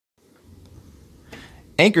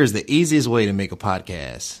Anchor is the easiest way to make a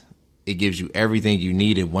podcast. It gives you everything you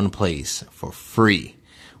need in one place for free,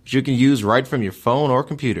 which you can use right from your phone or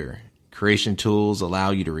computer. Creation tools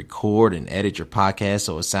allow you to record and edit your podcast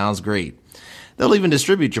so it sounds great. They'll even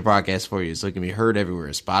distribute your podcast for you so it can be heard everywhere: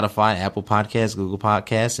 Spotify, Apple Podcasts, Google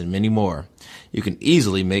Podcasts, and many more. You can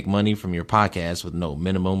easily make money from your podcast with no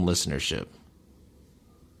minimum listenership.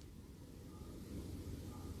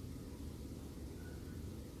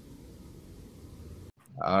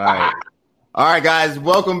 All right, guys.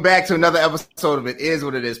 Welcome back to another episode of It Is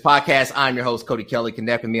What It Is podcast. I'm your host, Cody Kelly.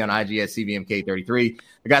 Connect with me on IG at CVMK33.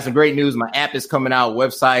 I got some great news. My app is coming out.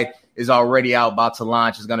 Website is already out, about to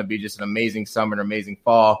launch. It's going to be just an amazing summer, an amazing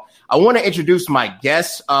fall. I want to introduce my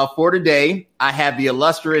guests for today. I have the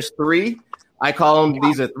illustrious three. I call them,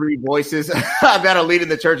 these are three voices that are leading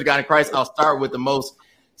the Church of God in Christ. I'll start with the most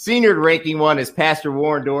senior ranking one is Pastor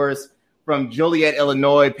Warren Dorris from Joliet,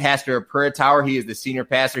 Illinois, pastor of Prayer Tower. He is the senior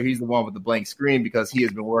pastor. He's the one with the blank screen because he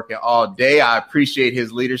has been working all day. I appreciate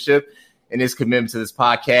his leadership and his commitment to this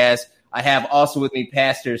podcast. I have also with me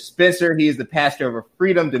Pastor Spencer. He is the pastor of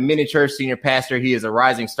Freedom Dominion Church, senior pastor. He is a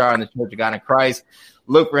rising star in the Church of God in Christ.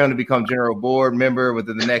 Look for him to become general board member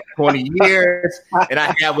within the next 20 years. And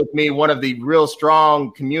I have with me one of the real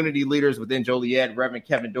strong community leaders within Joliet, Reverend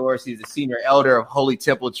Kevin Dorris. He's the senior elder of Holy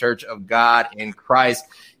Temple Church of God in Christ.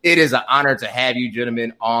 It is an honor to have you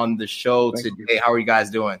gentlemen on the show today. How are you guys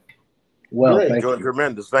doing? Well, thank you.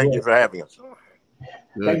 Tremendous. Thank you for having us.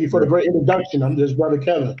 Good. Thank you for the great introduction. I'm just Brother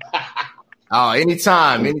Kevin. Oh,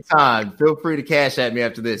 anytime. Feel free to cash at me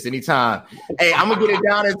after this. Anytime. Hey, I'm going to get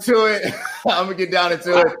down into it.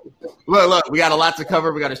 Look, we got a lot to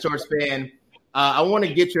cover. We got a short span. I want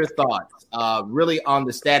to get your thoughts really on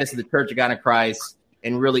the status of the Church of God in Christ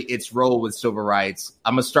and really its role with civil rights.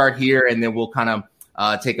 I'm going to start here and then we'll kind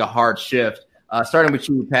of take a hard shift. Starting with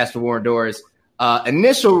you, Pastor Warren Dorris.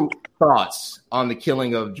 Initial thoughts on the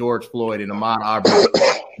killing of George Floyd and Ahmaud Arbery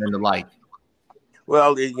and the like.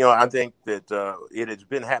 Well, I think that it has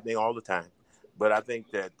been happening all the time. But I think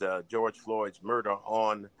that George Floyd's murder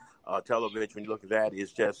on television, when you look at that,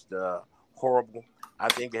 is just horrible. I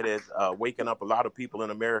think it has waken up a lot of people in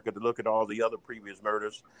America to look at all the other previous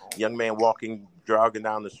murders. Young man jogging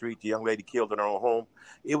down the street, the young lady killed in her own home.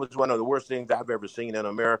 It was one of the worst things I've ever seen in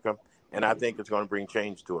America, and I think it's going to bring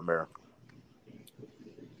change to America.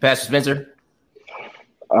 Pastor Spencer?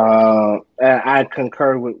 I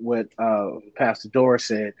concur with what Pastor Dorris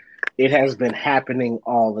said. It has been happening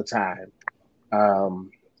all the time.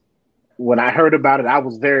 When I heard about it, I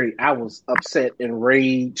was upset,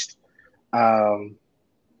 enraged,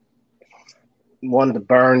 wanted to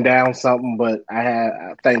burn down something, but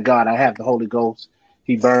thank God I have the Holy Ghost.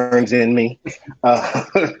 He burns in me.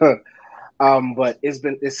 But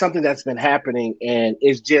it's something that's been happening, and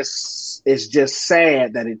it's just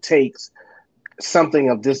sad that it takes something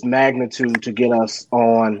of this magnitude to get us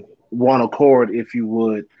on one accord, if you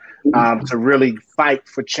would, to really fight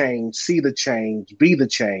for change, see the change, be the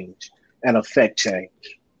change, and affect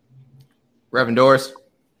change. Reverend Dorris?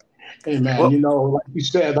 Hey, man, like you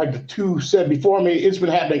said, like the two said before me, it's been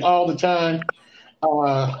happening all the time.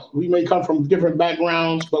 We may come from different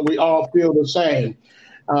backgrounds, but we all feel the same.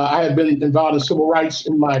 I had been involved in civil rights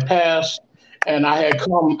in my past, and I had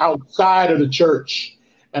come outside of the church,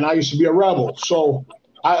 and I used to be a rebel. So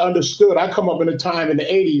I understood. I come up in a time in the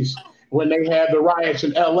 80s when they had the riots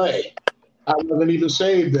in L.A. I wasn't even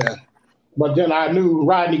saved then. But then I knew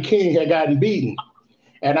Rodney King had gotten beaten.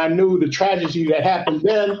 And I knew the tragedy that happened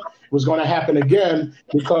then was going to happen again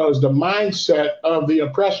because the mindset of the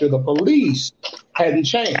oppressor, the police, hadn't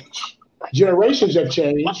changed. Generations have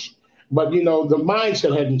changed, but, the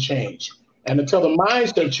mindset hadn't changed. And until the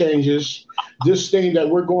mindset changes, this thing that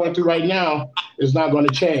we're going through right now is not going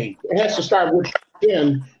to change. It has to start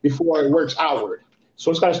within before it works outward. So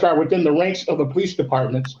it's got to start within the ranks of the police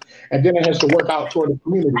departments, and then it has to work out toward the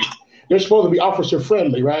community. They're supposed to be officer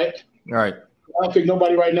friendly, right? All right. I don't think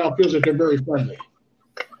nobody right now feels that they're very friendly.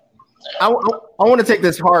 I want to take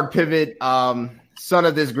this hard pivot. Son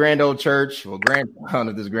of this grand old church, grandson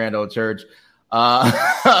of this grand old church.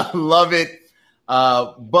 Love it.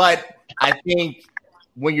 But I think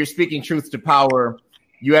when you're speaking truth to power,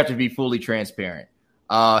 you have to be fully transparent.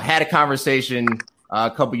 Had a conversation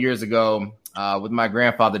a couple years ago with my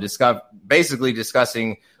grandfather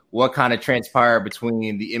discussing what kind of transpired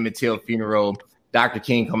between the Emmett Till funeral, Dr.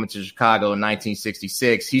 King coming to Chicago in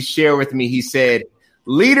 1966. He shared with me, he said,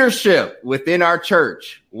 leadership within our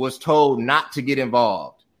church was told not to get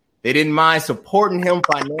involved. They didn't mind supporting him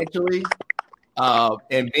financially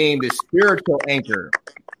and being the spiritual anchor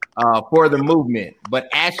for the movement, but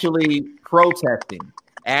actually protesting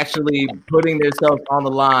actually putting themselves on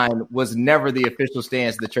the line was never the official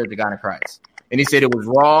stance of the Church of God in Christ. And he said it was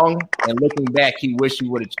wrong. And looking back, he wished he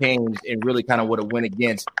would have changed and really kind of would have went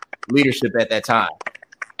against leadership at that time.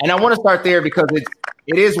 And I want to start there because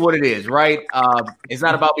it is what it is, right? It's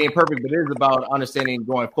not about being perfect, but it is about understanding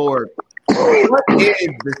going forward. What is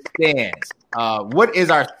the stance? What is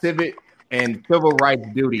our civic and civil rights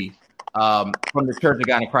duty from the Church of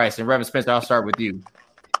God in Christ? And Reverend Spencer, I'll start with you.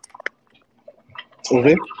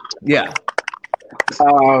 Mm-hmm. Yeah.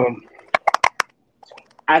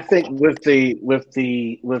 I think with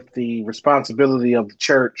the responsibility of the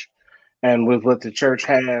church and with what the church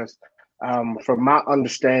has, from my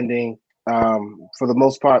understanding, for the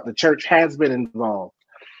most part, the church has been involved.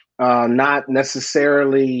 Not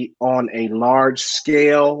necessarily on a large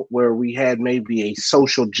scale where we had maybe a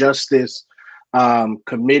social justice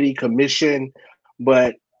commission,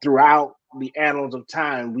 but throughout the annals of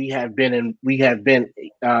time, we have been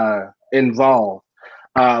involved.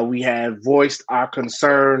 We have voiced our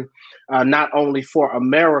concern not only for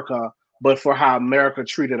America, but for how America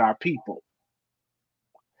treated our people.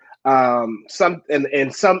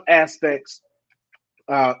 In some aspects,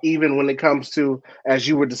 even when it comes to, as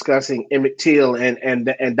you were discussing, Emmett Till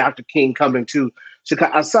and Dr. King coming to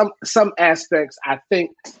Chicago, some aspects I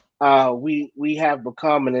think we have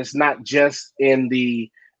become, and it's not just in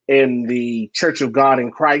the Church of God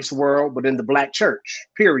in Christ world, but in the Black church,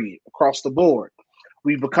 period, across the board.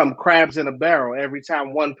 We become crabs in a barrel. Every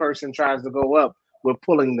time one person tries to go up, we're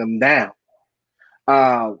pulling them down.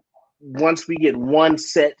 Once we get one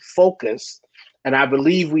set focus, and I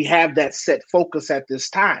believe we have that set focus at this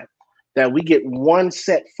time, that we get one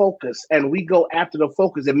set focus and we go after the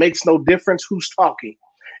focus. It makes no difference who's talking.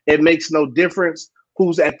 It makes no difference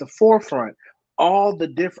who's at the forefront. All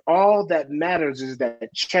that matters is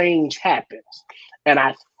that change happens. And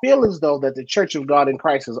I feel as though that the Church of God in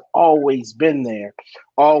Christ has always been there,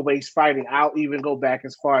 always fighting. I'll even go back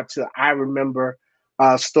as far to, I remember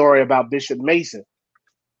a story about Bishop Mason.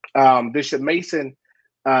 Bishop Mason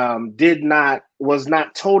was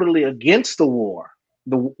not totally against the war,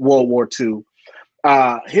 the World War II.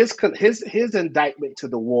 His indictment to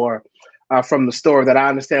the war, from the story that I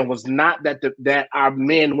understand, was not that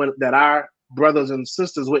our brothers and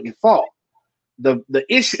sisters went and fought.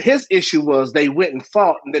 His issue was they went and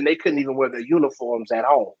fought, and then they couldn't even wear their uniforms at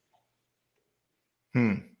home.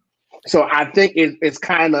 So I think it's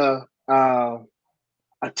kind of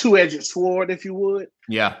a two-edged sword, if you would.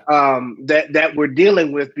 Yeah. That we're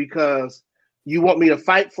dealing with, because you want me to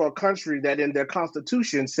fight for a country that in their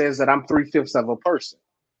constitution says that I'm 3/5 of a person.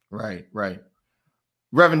 Right.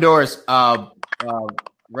 Reverend Dorris,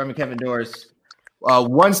 Reverend Kevin Dorris,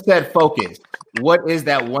 one set focus. What is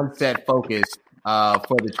that one set focus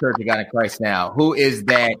for the Church of God in Christ now? Who is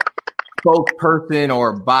that spokesperson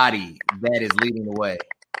or body that is leading the way?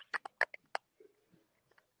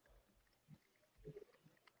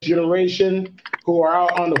 Generation who are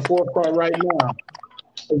out on the forefront right now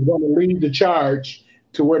is going to lead the charge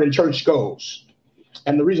to where the church goes.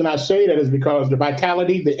 And the reason I say that is because the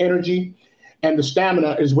vitality, the energy, and the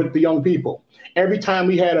stamina is with the young people. Every time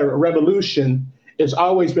we had a revolution, it's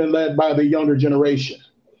always been led by the younger generation.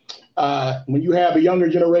 When you have a younger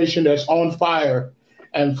generation that's on fire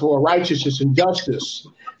and for righteousness and justice,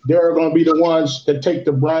 they're going to be the ones that take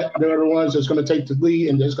the brunt. They're the ones that's going to take the lead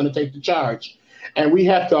and that's going to take the charge. And we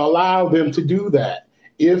have to allow them to do that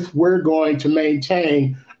if we're going to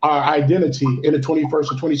maintain our identity in the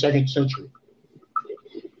 21st and 22nd century.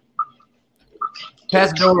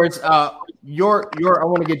 Pastor Dorris, I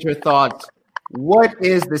want to get your thoughts. What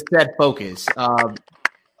is the set focus?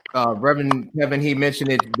 Reverend Kevin, he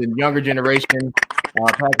mentioned it, the younger generation.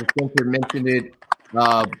 Pastor Spencer mentioned it,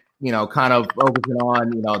 kind of focusing on,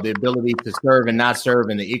 the ability to serve and not serve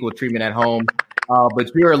and the equal treatment at home.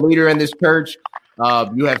 But you're a leader in this church.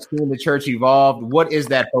 You have seen the church evolve. What is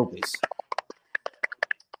that focus?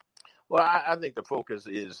 Well, I think the focus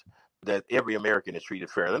is that every American is treated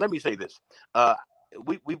fairly. Let me say this.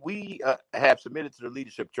 We have submitted to the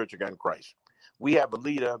leadership Church of God in Christ. We have a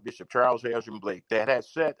leader, Bishop Charles Harrison Blake, that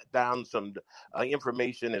has set down some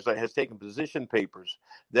information, has taken position papers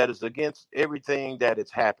that is against everything that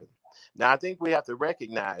has happened. Now, I think we have to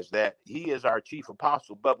recognize that he is our chief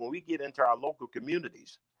apostle, but when we get into our local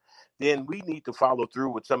communities, then we need to follow through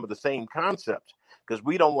with some of the same concepts, because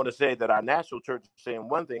we don't want to say that our national church is saying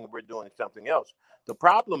one thing and we're doing something else. The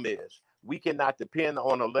problem is we cannot depend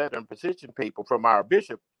on a letter and position paper from our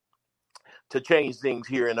bishop to change things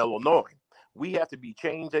here in Illinois. We have to be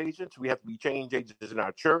change agents. We have to be change agents in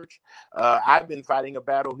our church. I've been fighting a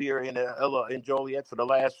battle here in Joliet for the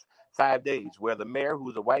last 5 days, where the mayor,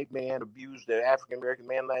 who's a white man, abused the African-American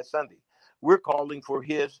man last Sunday. We're calling for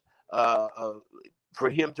him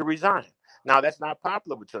to resign. Now, that's not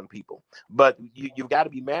popular with some people, but you've got to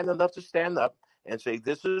be man enough to stand up and say,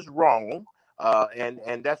 this is wrong.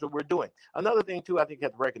 And that's what we're doing. Another thing, too, I think you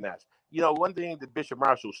have to recognize, one thing that Bishop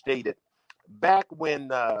Marshall stated back when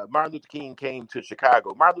Martin Luther King came to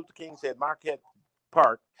Chicago. Martin Luther King said Marquette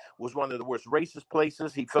Park was one of the worst racist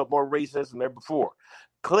places. He felt more racist than ever before.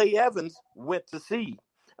 Clay Evans went to see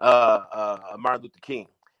Martin Luther King,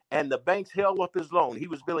 and the banks held up his loan. He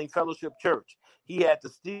was building Fellowship Church. He had to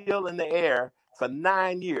steal in the air for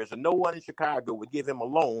 9 years, and no one in Chicago would give him a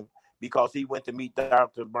loan because he went to meet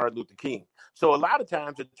Dr. Martin Luther King. So a lot of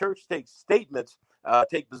times the church takes statements,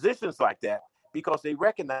 take positions like that because they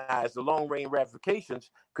recognize the long-range ramifications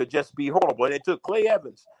could just be horrible. And it took Clay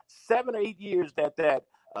Evans 7 or 8 years that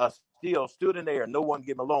still stood in there and no one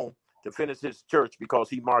gave him a loan to finish his church because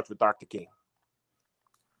he marched with Dr. King.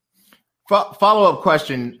 Follow-up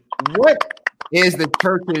question. What is the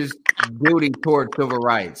church's duty toward civil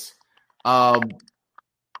rights?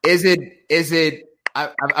 Is it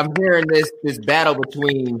I'm hearing this battle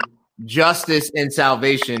between justice and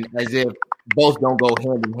salvation as if both don't go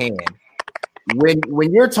hand in hand.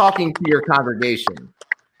 When you're talking to your congregation,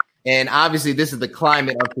 and obviously this is the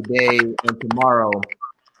climate of today and tomorrow,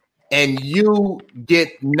 and you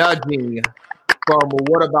get nudging from, well,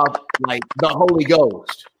 what about like the Holy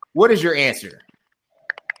Ghost? What is your answer?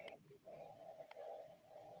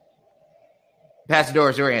 Pastor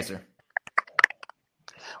Dorris, your answer.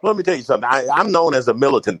 Well, let me tell you something. I'm known as a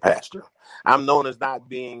militant pastor. I'm known as not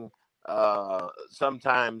being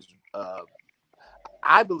sometimes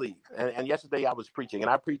I believe, and yesterday I was preaching, and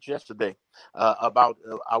I preached yesterday about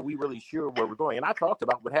are we really sure where we're going? And I talked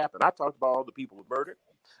about what happened. I talked about all the people who were murdered.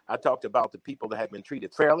 I talked about the people that have been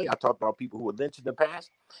treated fairly. I talked about people who were lynched in the past.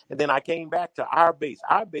 And then I came back to our base.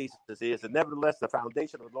 Our basis is that nevertheless the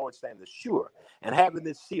foundation of the Lord stands sure. And having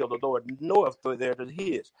this seal, the Lord knoweth there to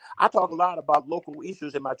his. I talk a lot about local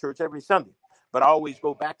issues in my church every Sunday, but I always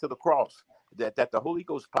go back to the cross. That the Holy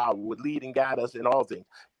Ghost power would lead and guide us in all things.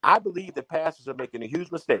 I believe that pastors are making a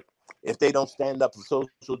huge mistake if they don't stand up for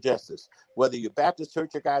social justice. Whether you're Baptist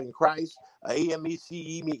Church of God in Christ, AME,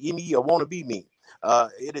 CE, or want to be me,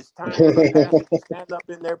 it is time for the pastors to stand up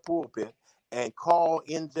in their pulpit and call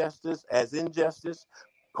injustice as injustice,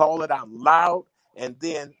 call it out loud, and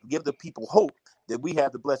then give the people hope that we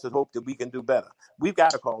have the blessed hope that we can do better. We've got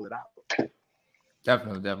to call it out.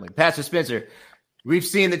 Definitely. Pastor Spencer, we've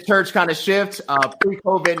seen the church kind of shift.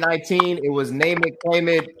 Pre-COVID-19, it was name it, claim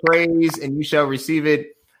it, praise, and you shall receive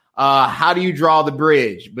it. How do you draw the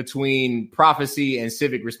bridge between prophecy and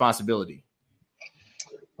civic responsibility?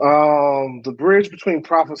 The bridge between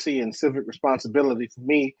prophecy and civic responsibility for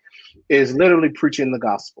me is literally preaching the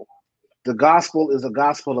gospel. The gospel is a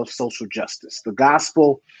gospel of social justice. The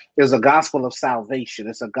gospel is a gospel of salvation.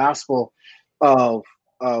 It's a gospel of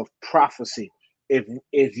prophecy.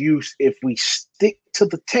 If we stick to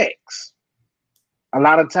the text, a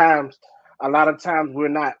lot of times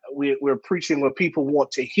we're preaching what people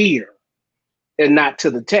want to hear and not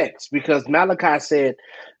to the text, because Malachi said,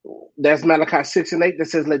 that's Malachi 6:8 that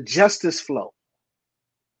says, let justice flow.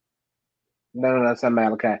 No, that's not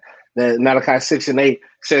Malachi. The Malachi 6:8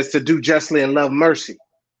 says to do justly and love mercy.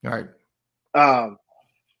 All right.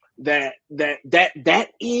 That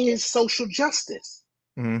is social justice.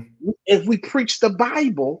 Mm-hmm. If we preach the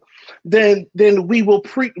Bible, then we will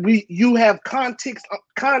preach. You have context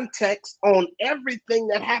on everything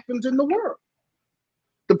that happens in the world.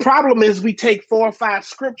 The problem is we take 4 or 5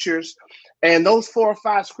 scriptures, and those 4 or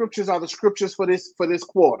 5 scriptures are the scriptures for this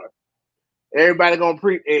quarter. Everybody gonna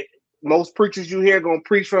preach. Most preachers you hear gonna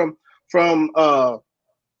preach from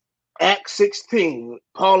Acts 16.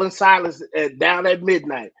 Paul and Silas down at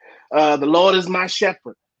midnight. The Lord is my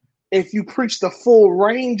shepherd. If you preach the full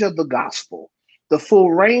range of the gospel, the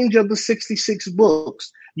full range of the 66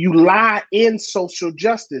 books, you lie in social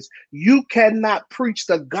justice. You cannot preach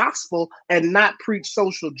the gospel and not preach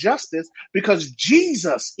social justice, because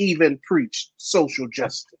Jesus even preached social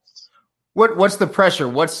justice. What's the pressure?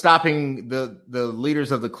 What's stopping the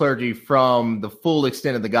leaders of the clergy from the full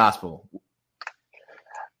extent of the gospel?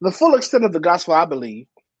 The full extent of the gospel, I believe,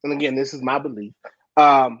 and again, this is my belief,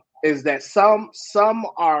 is that some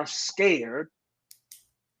are scared.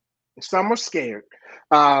 Some are scared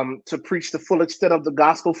to preach the full extent of the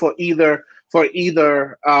gospel for either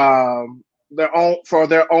their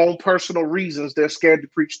own personal reasons. They're scared to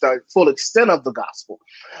preach the full extent of the gospel.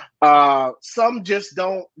 Some just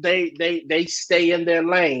don't. They stay in their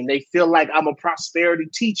lane. They feel like I'm a prosperity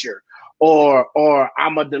teacher or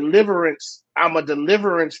I'm a deliverance I'm a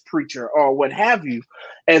deliverance preacher or what have you,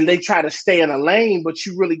 and they try to stay in a lane, but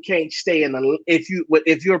you really can't stay in a. If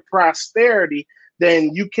you're prosperity,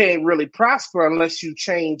 then you can't really prosper unless you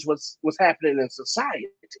change what's happening in society.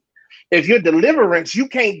 If you're deliverance, you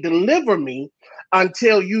can't deliver me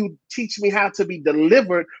until you teach me how to be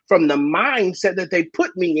delivered from the mindset that they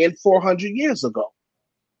put me in 400 years ago.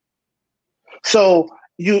 So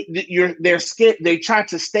they're scared. They try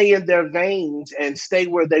to stay in their veins and stay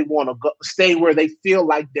where they want to go, stay where they feel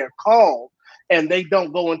like they're called, and they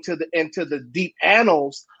don't go into the deep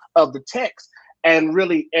annals of the text and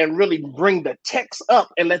really bring the text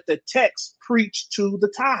up and let the text preach to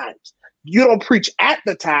the times. You don't preach at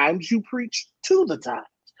the times, you preach to the times.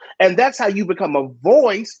 And that's how you become a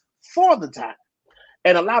voice for the time.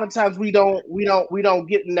 And a lot of times we don't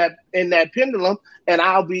get in that pendulum, and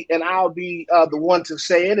I'll be the one to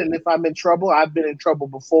say it. And if I'm in trouble, I've been in trouble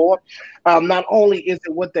before. Not only is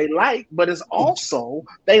it what they like, but it's also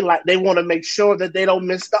they want to make sure that they don't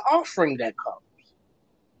miss the offering that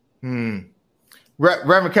comes.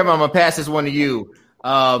 Reverend Kevin, I'm gonna pass this one to you.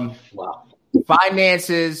 Wow.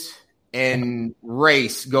 Finances and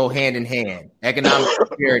race go hand in hand. Economic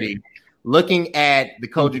security. Looking at the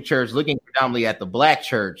COGIC church, looking predominantly at the Black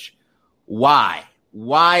church, why?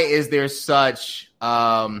 Why is there such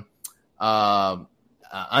unevenness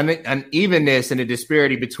and a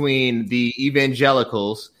disparity between the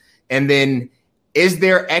evangelicals? And then is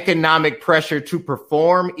there economic pressure to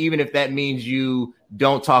perform, even if that means you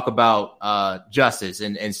don't talk about justice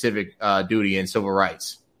and civic duty and civil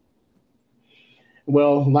rights?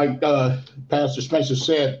 Well, like Pastor Spencer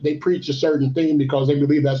said, they preach a certain theme because they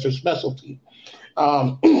believe that's their specialty.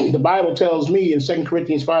 The Bible tells me in 2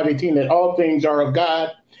 Corinthians 5:18 that all things are of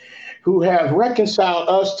God, who have reconciled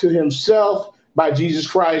us to himself by Jesus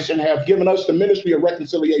Christ and have given us the ministry of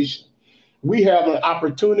reconciliation. We have an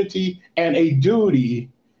opportunity and a duty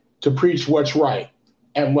to preach what's right.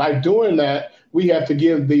 And by doing that, we have to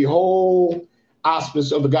give the whole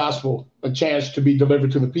auspice of the gospel a chance to be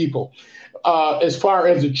delivered to the people. As far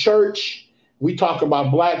as the church, we talk about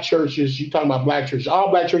Black churches. You talk about Black churches. All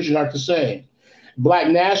Black churches aren't the same. Black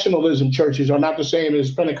nationalism churches are not the same as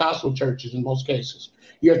Pentecostal churches in most cases.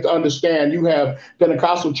 You have to understand you have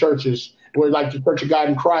Pentecostal churches where, like the Church of God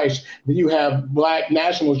in Christ, then you have Black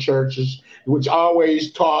national churches, which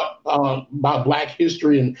always taught about Black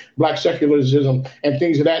history and Black secularism and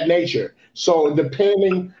things of that nature. So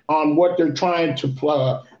depending on what they're trying to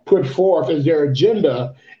put forth as their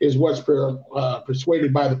agenda is what's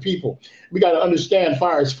persuaded by the people. We got to understand, as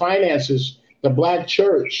far as finances, the Black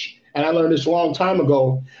church, and I learned this a long time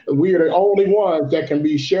ago, we are the only ones that can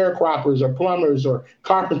be sharecroppers or plumbers or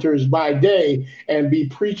carpenters by day and be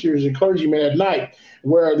preachers and clergymen at night,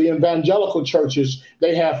 where the evangelical churches,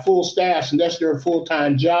 they have full staffs and that's their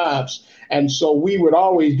full-time jobs. And so we would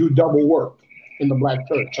always do double work in the Black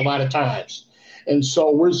church a lot of times. And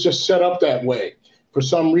so we're just set up that way. For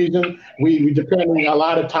some reason, we depending, a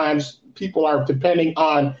lot of times people are depending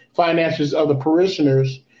on finances of the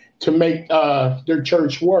parishioners to make their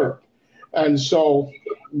church work. And so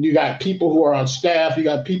you got people who are on staff, you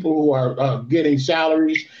got people who are getting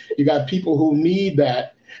salaries, you got people who need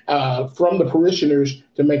that from the parishioners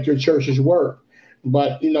to make their churches work.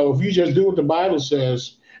 But, you know, if you just do what the Bible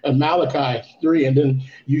says in Malachi 3, and then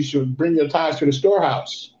you should bring your tithes to the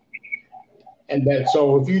storehouse. And that,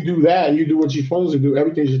 so if you do that and you do what you're supposed to do,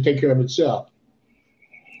 everything should take care of itself.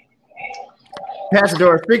 Pastor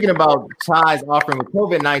Dorris, speaking about tithes offering with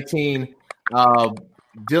COVID-19,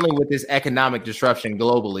 dealing with this economic disruption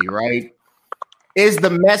globally, right? Is the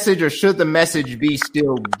message, or should the message be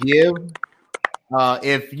still give?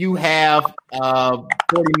 If you have 40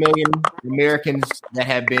 million Americans that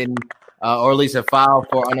have been, or at least have filed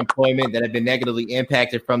for unemployment, that have been negatively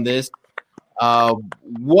impacted from this,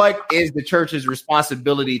 what is the church's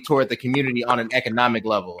responsibility toward the community on an economic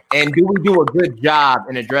level? And do we do a good job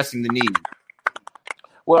in addressing the need?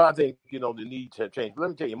 Well, I think, the needs have changed.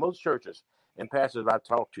 Let me tell you, most churches and pastors I've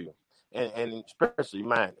talked to, and especially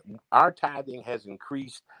mine, our tithing has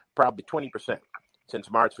increased probably 20%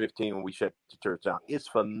 since March 15 when we shut the church down. It's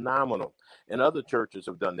phenomenal. And other churches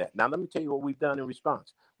have done that. Now, let me tell you what we've done in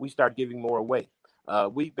response. We start giving more away. There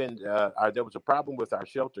was a problem with our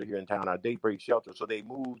shelter here in town, our Daybreak shelter. So they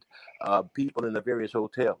moved people in the various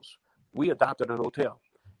hotels. We adopted a hotel,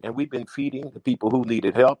 and we've been feeding the people who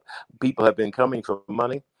needed help. People have been coming for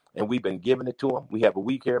money, and we've been giving it to them. We have a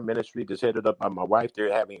We Care ministry that's headed up by my wife.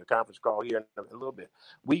 They're having a conference call here in a little bit.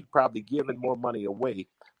 We've probably given more money away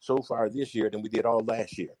so far this year than we did all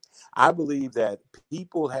last year. I believe that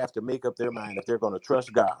people have to make up their mind if they're going to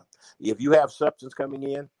trust God. If you have substance coming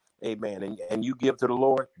in, amen, and you give to the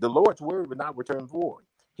Lord's word will not return void.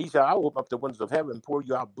 He said, I'll open up the windows of heaven and pour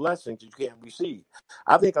you out blessings that you can't receive.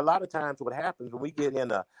 I think a lot of times what happens when we get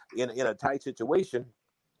in a tight situation,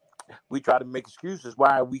 we try to make excuses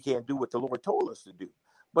why we can't do what the Lord told us to do.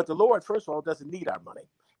 But the Lord, first of all, doesn't need our money.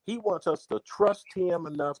 He wants us to trust him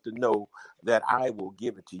enough to know that I will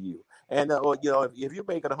give it to you. And, if you're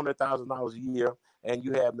making $100,000 a year and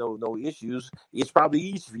you have no issues, it's probably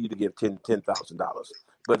easy for you to give $10,000.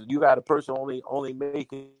 But you got a person only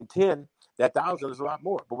making 10, that 1,000 is a lot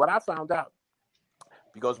more. But what I found out,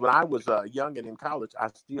 because when I was young and in college, I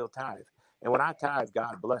still tithe. And when I tithe,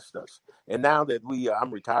 God blessed us. And now that I'm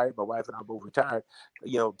retired, my wife and I both retired,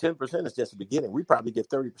 10% is just the beginning. We probably give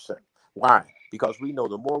 30%. Why? Because we know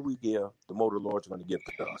the more we give, the more the Lord's going to give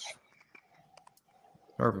to us.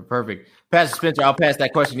 Perfect. Pastor Spencer, I'll pass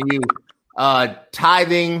that question to you.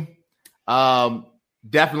 Tithing,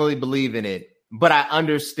 definitely believe in it, but I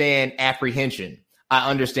understand apprehension. I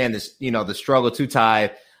understand this, the struggle to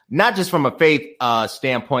tithe, not just from a faith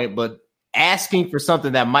standpoint, but asking for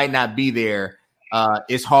something that might not be there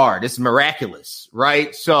is hard. It's miraculous,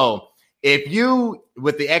 right? So if you,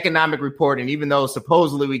 with the economic report, and even though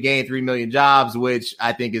supposedly we gained 3 million jobs, which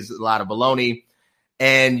I think is a lot of baloney,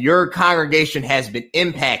 and your congregation has been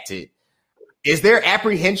impacted, is there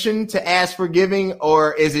apprehension to ask for giving,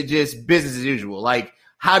 or is it just business as usual? Like,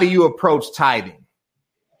 how do you approach tithing?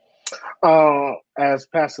 As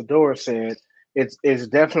Pastor Dorris said, it's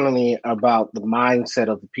definitely about the mindset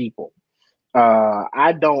of the people.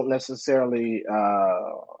 I don't necessarily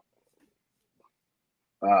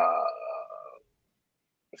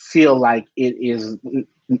feel like it is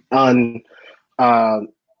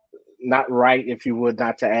not right, if you would,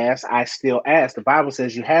 not to ask. I still ask. The Bible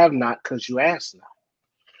says you have not because you ask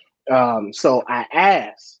not. So I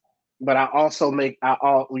ask, but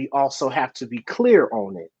we also have to be clear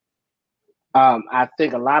on it. I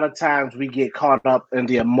think a lot of times we get caught up in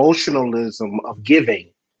the emotionalism of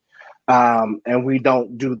giving, and we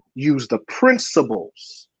don't use the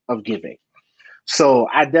principles of giving. So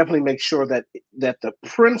I definitely make sure that the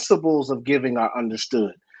principles of giving are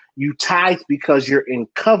understood. You tithe because you're in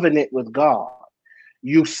covenant with God.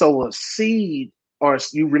 You sow a seed, or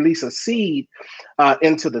you release a seed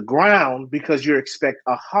into the ground because you expect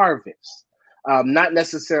a harvest, not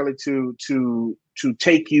necessarily to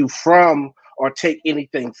take you from or take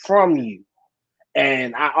anything from you.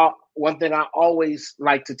 And one thing I always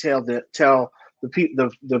like to tell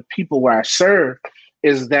the people where I serve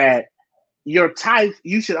is that your tithe,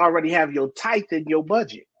 you should already have your tithe in your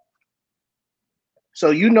budget. So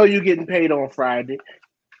you're getting paid on Friday.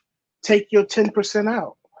 Take your 10%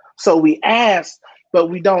 out. So we ask, but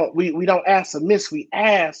we don't ask amiss. We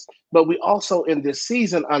ask, but we also in this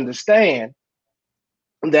season understand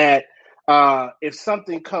that if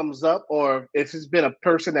something comes up, or if it's been a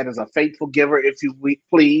person that is a faithful giver, if you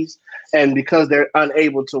please, and because they're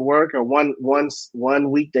unable to work, or one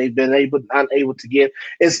week they've been unable to give,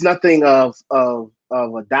 it's nothing of a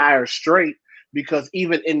dire strait, because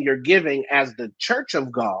even in your giving as the church of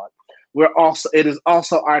God, it is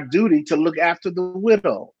also our duty to look after the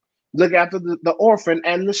widow, look after the orphan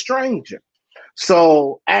and the stranger.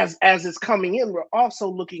 So as it's coming in, we're also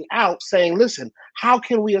looking out, saying, listen, how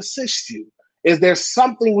can we assist you? Is there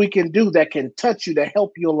something we can do that can touch you, to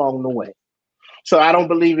help you along the way? So I don't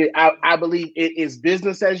believe it. I believe it is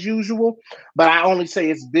business as usual, but I only say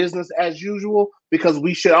it's business as usual because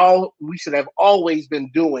we should have always been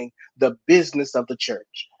doing the business of the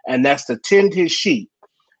church, and that's to tend his sheep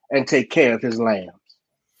and take care of his lambs.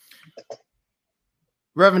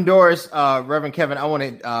 Reverend Dorris, Reverend Kevin, I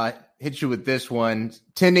want to hit you with this one.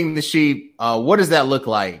 Tending the sheep, what does that look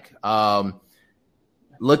like?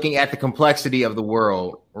 Looking at the complexity of the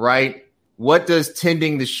world, right? What does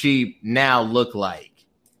tending the sheep now look like?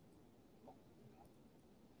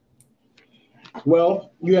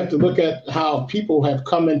 Well, you have to look at how people have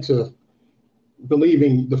come into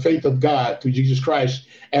believing the faith of God through Jesus Christ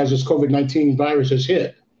as this COVID-19 virus has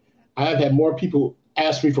hit. I've had more people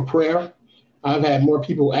ask me for prayer. I've had more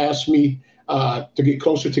people ask me to get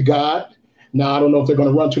closer to God. Now, I don't know if they're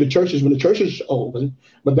going to run to the churches when the churches open,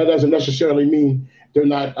 but that doesn't necessarily mean they're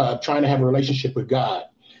not trying to have a relationship with God.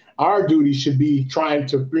 Our duty should be trying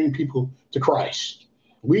to bring people to Christ.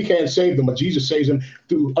 We can't save them, but Jesus saves them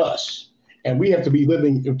through us. And we have to be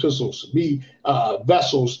living epistles, be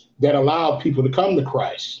vessels that allow people to come to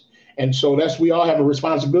Christ. And so we all have a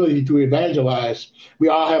responsibility to evangelize. We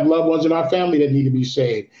all have loved ones in our family that need to be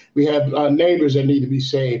saved. We have neighbors that need to be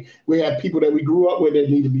saved. We have people that we grew up with that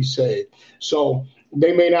need to be saved. So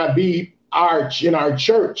they may not be in our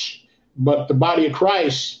church, but the body of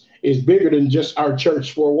Christ is bigger than just our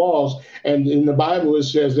church four walls. And in the Bible, it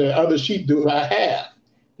says that other sheep do I have,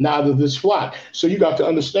 neither this flock. So you got to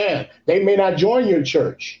understand, they may not join your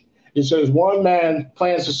church. It says one man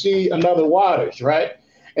plants a seed, another waters, right?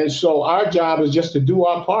 And so our job is just to do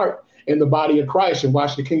our part in the body of Christ and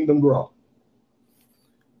watch the kingdom grow.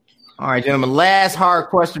 All right, gentlemen, last hard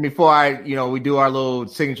question before we do our little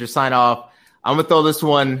signature sign off. I'm going to throw this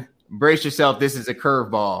one. Brace yourself. This is a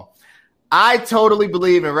curveball. I totally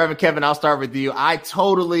believe, and Reverend Kevin, I'll start with you. I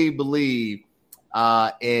totally believe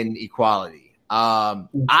in equality.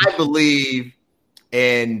 I believe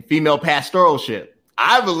in female pastoralship.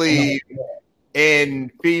 I believe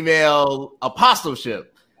in female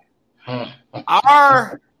apostleship.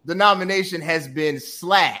 Our denomination has been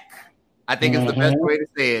slack, I think is the best way to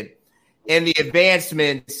say it, in the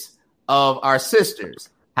advancements of our sisters.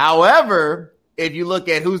 However, if you look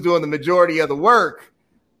at who's doing the majority of the work,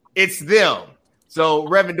 it's them. So,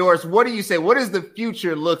 Reverend Dorris, what do you say? What does the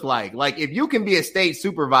future look like? Like, if you can be a state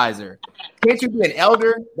supervisor, can't you be an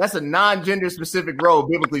elder? That's a non-gender specific role,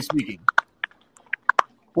 biblically speaking.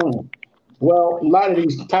 Well, a lot of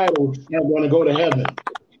these titles are going to go to heaven.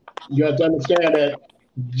 You have to understand that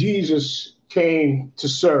Jesus came to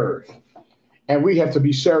serve, and we have to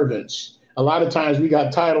be servants. A lot of times we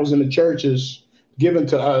got titles in the churches given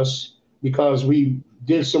to us because we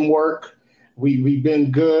did some work, we've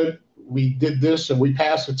been good, we did this, and we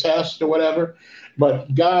passed the test or whatever.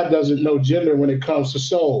 But God doesn't know gender when it comes to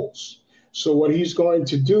souls. So what he's going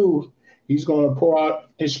to do, he's going to pour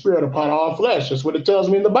out his spirit upon all flesh. That's what it tells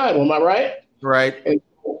me in the Bible. Am I right? Right. And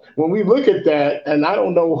when we look at that, and I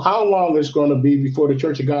don't know how long it's going to be before the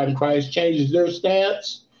Church of God in Christ changes their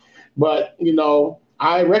stance, but,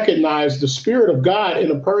 I recognize the Spirit of God in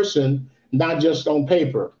a person, not just on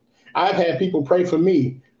paper. I've had people pray for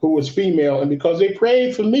me who was female, and because they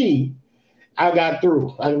prayed for me, I got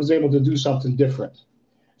through. I was able to do something different.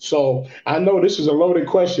 So I know this is a loaded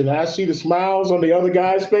question. I see the smiles on the other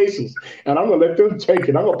guys' faces, and I'm going to let them take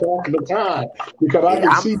it. I'm going to pass the time because I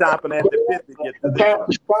can see stopping at the 50 to get the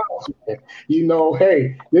response.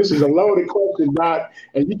 Hey, this is a loaded question, Doc,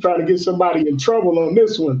 and you're trying to get somebody in trouble on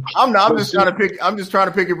this one. I'm just trying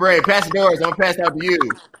to pick your brain. Pastor Dorris, I'm gonna pass it out to you.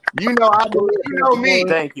 You know me.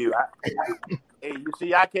 Thank you. Hey, you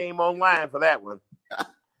see, I came online for that one.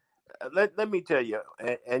 Let me tell you,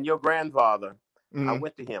 and your grandfather. Mm-hmm. I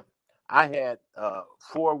went to him. I had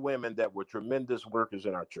 4 women that were tremendous workers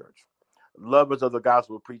in our church, lovers of the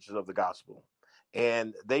gospel, preachers of the gospel.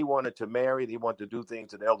 And they wanted to marry. They wanted to do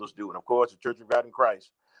things that elders do. And, of course, the Church of God in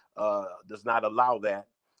Christ does not allow that.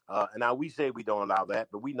 And now we say we don't allow that,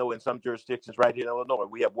 but we know in some jurisdictions right here in Illinois,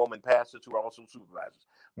 we have women pastors who are also supervisors.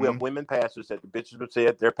 We have women pastors that the bishops have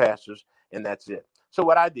said they're pastors, and that's it. So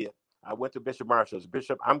what I did, I went to Bishop Marshall. As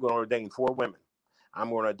Bishop, I'm going to ordain 4 women. I'm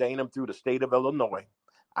going to ordain them through the state of Illinois.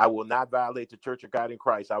 I will not violate the Church of God in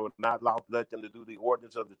Christ. I will not let them to do the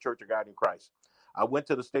ordinance of the Church of God in Christ. I went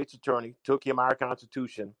to the state's attorney, took him our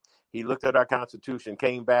Constitution. He looked at our Constitution,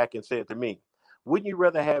 came back and said to me, wouldn't you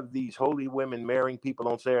rather have these holy women marrying people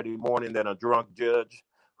on Saturday morning than a drunk judge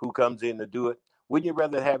who comes in to do it? Wouldn't you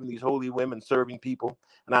rather having these holy women serving people?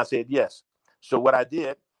 And I said, yes. So what I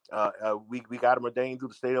did, we got them ordained through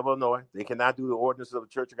the state of Illinois. They cannot do the ordinances of the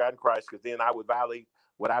Church of God in Christ because then I would violate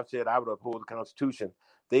what I've said. I would uphold the Constitution.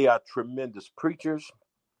 They are tremendous preachers.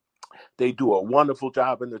 They do a wonderful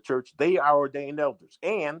job in the church. They are ordained elders.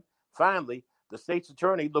 And finally, the state's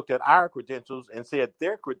attorney looked at our credentials and said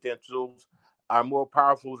their credentials are more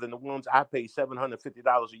powerful than the ones I pay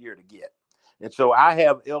 $750 a year to get. And so I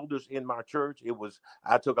have elders in my church.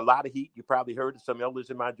 I took a lot of heat. You probably heard of some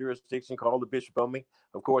elders in my jurisdiction called the bishop on me.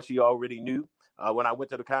 Of course, he already knew when I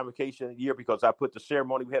went to the convocation year because I put the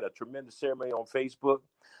ceremony. We had a tremendous ceremony on Facebook.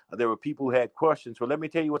 There were people who had questions. Well, let me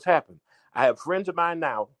tell you what's happened. I have friends of mine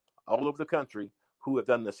now all over the country who have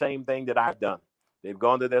done the same thing that I've done. They've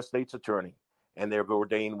gone to their state's attorney and they've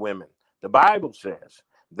ordained women. The Bible says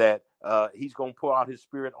that he's going to pour out his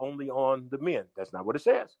spirit only on the men. That's not what it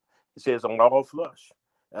says. It says on all flesh.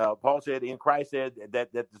 Paul said in Christ said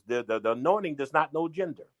that the anointing does not know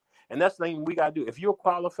gender. And that's the thing we got to do. If you're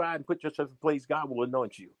qualified and put yourself in place, God will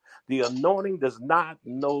anoint you. The anointing does not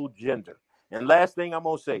know gender. And last thing I'm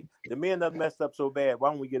going to say, the men that messed up so bad, why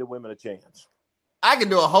don't we give the women a chance? I can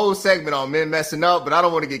do a whole segment on men messing up, but I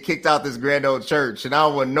don't want to get kicked out this grand old church, and I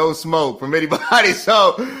don't want no smoke from anybody.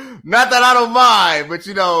 So, not that I don't mind, but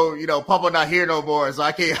Papa not here no more, so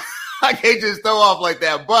I can't just throw off like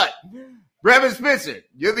that. But Reverend Spencer,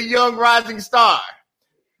 you're the young rising star.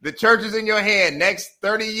 The church is in your hand. Next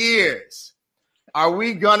 30 years, are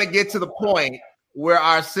we gonna get to the point where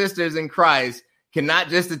our sisters in Christ cannot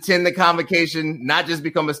just attend the convocation, not just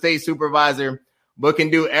become a state supervisor, but can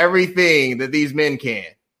do everything that these men can?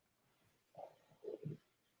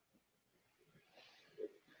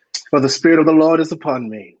 For the Spirit of the Lord is upon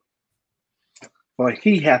me, for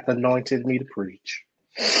he hath anointed me to preach.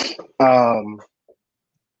 I'm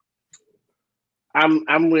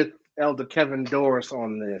with Elder Kevin Dorris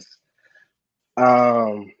on this.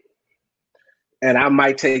 And I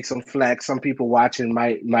might take some flack. Some people watching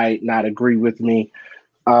might not agree with me.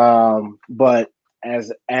 But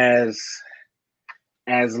as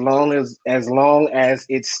long as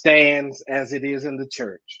it stands as it is in the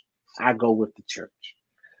church, I go with the church.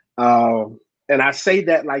 And I say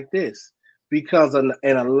that like this because in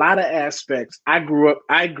a lot of aspects, I grew up.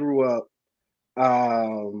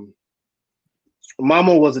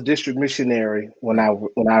 Mama was a district missionary when I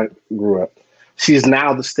grew up. She's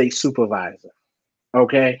now the state supervisor.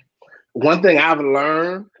 Okay. One thing I've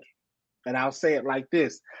learned, and I'll say it like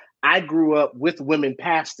this: I grew up with women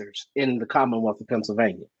pastors in the Commonwealth of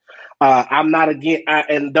Pennsylvania. I'm not against,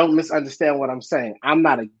 and don't misunderstand what I'm saying. I'm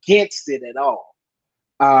not against it at all.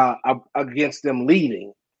 Against them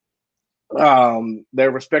leading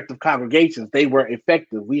their respective congregations. They were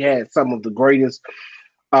effective. We had some of the greatest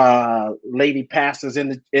lady pastors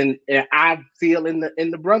in I feel in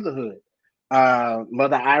the brotherhood.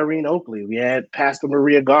 Mother Irene Oakley. We had Pastor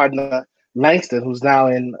Maria Gardner Langston, who's now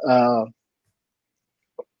in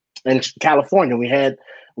California. We had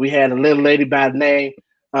a little lady by the name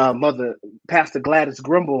Mother Pastor Gladys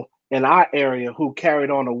Grimble in our area who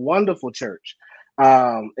carried on a wonderful church.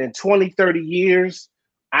 In 20, 30 years,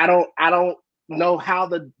 I don't know how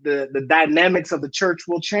the dynamics of the church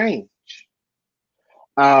will change.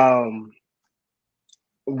 But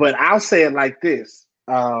I'll say it like this.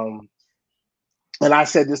 And I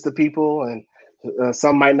said this to people, and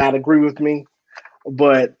some might not agree with me,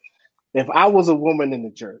 but if I was a woman in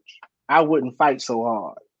the church, I wouldn't fight so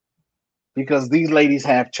hard because these ladies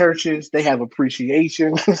have churches, they have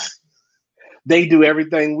appreciation. They do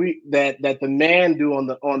everything that the man do on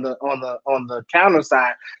the counter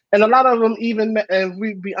side, and a lot of them even, and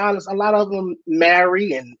we be honest, a lot of them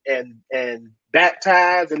marry and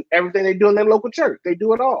baptize and everything they do in their local church. They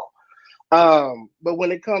do it all. But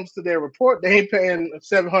when it comes to their report, they ain't paying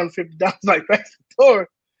 $750 like Pastor Dorris.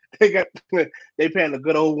 They paying a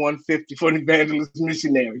good old $150 for an evangelist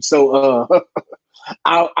missionary. So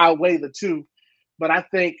I'll weigh the two, but I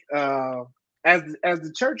think as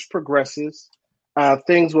the church progresses,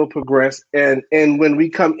 things will progress. And when we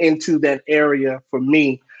come into that area, for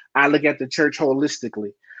me, I look at the church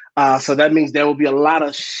holistically. So that means there will be a lot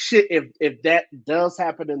of shit. If that does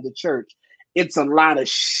happen in the church, it's a lot of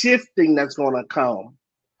shifting that's going to come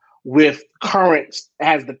with current,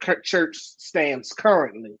 as the church stands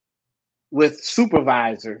currently, with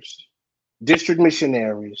supervisors, district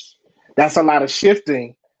missionaries. That's a lot of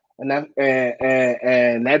shifting. And that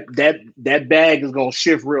bag is gonna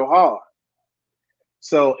shift real hard.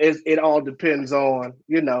 So it all depends on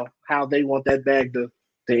how they want that bag to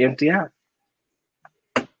empty out.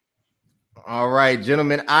 All right,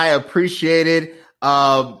 gentlemen, I appreciate it.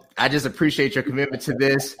 I just appreciate your commitment to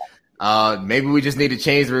this. Maybe we just need to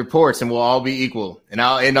change the reports and we'll all be equal. And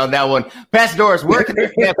I'll end on that one. Pastor Dorris, where can they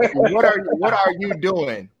connect with you? What are you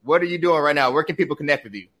doing? What are you doing right now? Where can people connect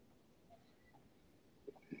with you?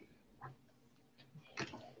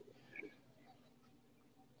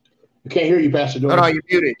 I can't hear you, Pastor Dorris. Hold on, you're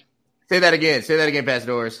muted. Say that again. Say that again,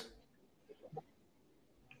 Pastor Dorris.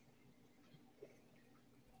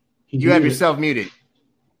 You have yourself muted.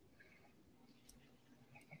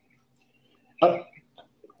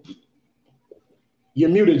 You're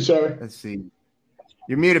muted, sir. Let's see.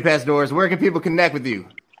 You're muted, Pastor Dorris. Where can people connect with you?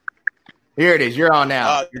 Here it is. You're on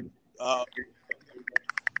now.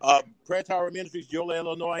 Prayer Tower Ministries, Yola,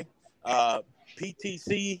 Illinois.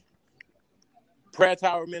 PTC, Prayer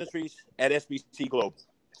Tower Ministries at SBC Global.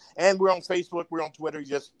 And we're on Facebook. We're on Twitter.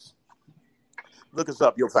 Just look us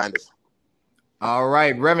up. You'll find us. All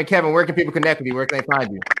right. Reverend Kevin, where can people connect with you? Where can they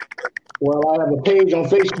find you? Well, I have a page on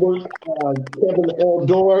Facebook, Kevin L.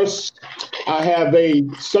 Dorris. I have a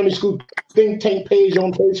Sunday School Think Tank page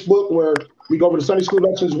on Facebook where we go over the Sunday School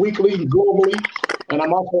lessons weekly, globally. And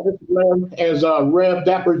I'm also on Instagram as Rev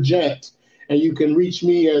Dapper Gent. And you can reach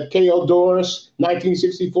me at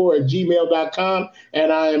kodorris1964@gmail.com.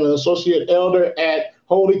 And I am an associate elder at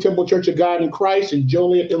Holy Temple Church of God in Christ in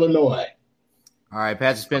Joliet, Illinois. All right,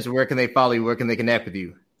 Pastor Spencer, where can they follow you? Where can they connect with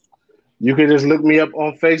you? You can just look me up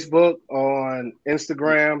on Facebook, on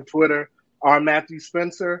Instagram, Twitter, R. Matthew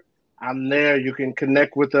Spencer. I'm there. You can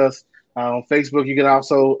connect with us. On Facebook, you can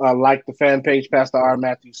also like the fan page, Pastor R.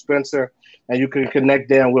 Matthew Spencer, and you can connect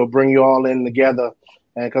there, and we'll bring you all in together,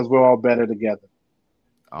 and because we're all better together.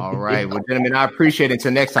 All right. Well, gentlemen, I appreciate it.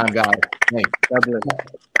 Until next time, guys. Thanks. God bless.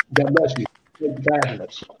 God bless you. Thank you.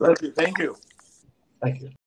 Bless you. Thank you. Thank you.